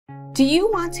Do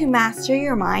you want to master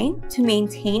your mind to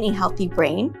maintain a healthy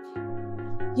brain?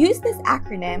 Use this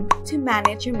acronym to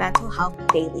manage your mental health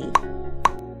daily.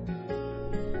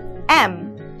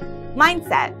 M.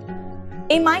 Mindset.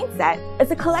 A mindset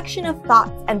is a collection of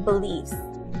thoughts and beliefs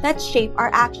that shape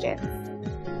our actions.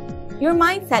 Your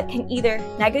mindset can either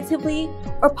negatively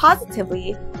or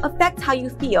positively affect how you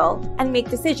feel and make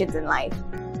decisions in life.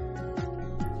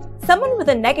 Someone with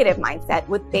a negative mindset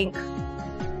would think,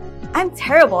 "I'm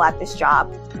terrible at this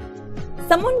job."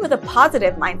 Someone with a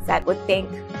positive mindset would think,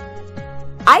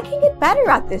 "I can get better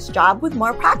at this job with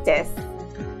more practice."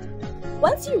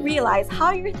 Once you realize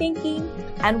how you're thinking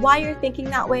and why you're thinking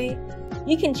that way,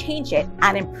 you can change it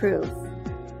and improve.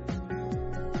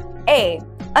 A.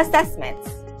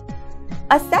 Assessments.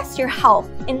 Assess your health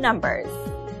in numbers.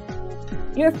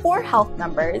 Your 4 health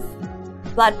numbers: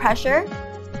 blood pressure,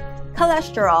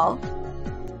 cholesterol,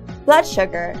 blood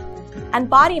sugar, and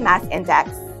body mass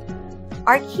index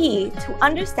are key to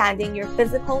understanding your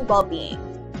physical well-being.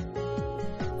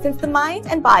 Since the mind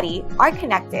and body are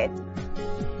connected,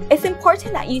 it's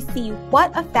important that you see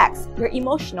what affects your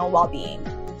emotional well-being.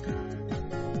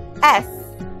 S.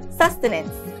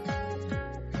 Sustenance.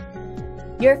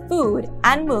 Your food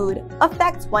and mood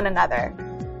affect one another.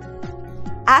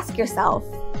 Ask yourself,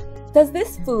 does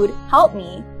this food help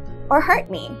me or hurt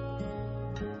me?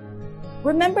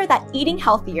 Remember that eating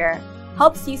healthier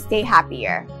helps you stay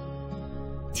happier.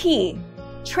 T.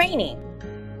 Training.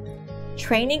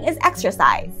 Training is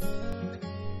exercise.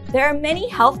 There are many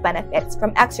health benefits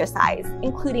from exercise,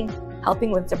 including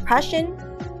helping with depression,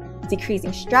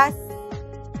 decreasing stress,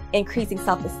 increasing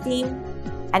self-esteem,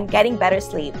 and getting better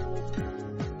sleep.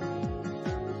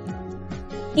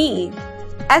 E.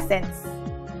 Essence.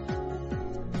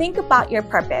 Think about your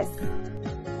purpose.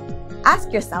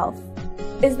 Ask yourself,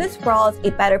 is this world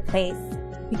a better place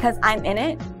because I'm in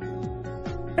it?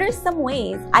 What are some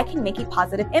ways I can make a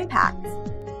positive impact?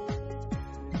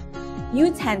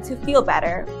 You tend to feel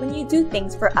better when you do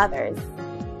things for others.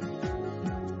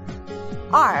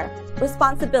 R.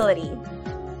 Responsibility.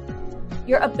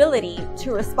 Your ability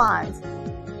to respond.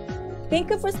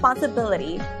 Think of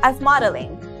responsibility as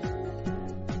modeling.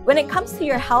 When it comes to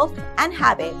your health and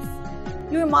habits,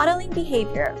 you are modeling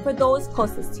behavior for those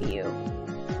closest to you.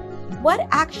 What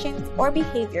actions or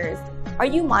behaviors are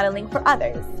you modeling for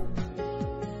others?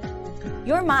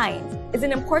 Your mind is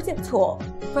an important tool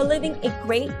for living a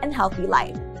great and healthy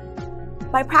life.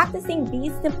 By practicing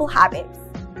these simple habits,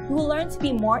 you will learn to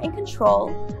be more in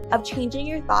control of changing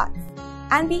your thoughts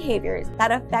and behaviors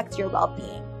that affect your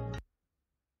well-being.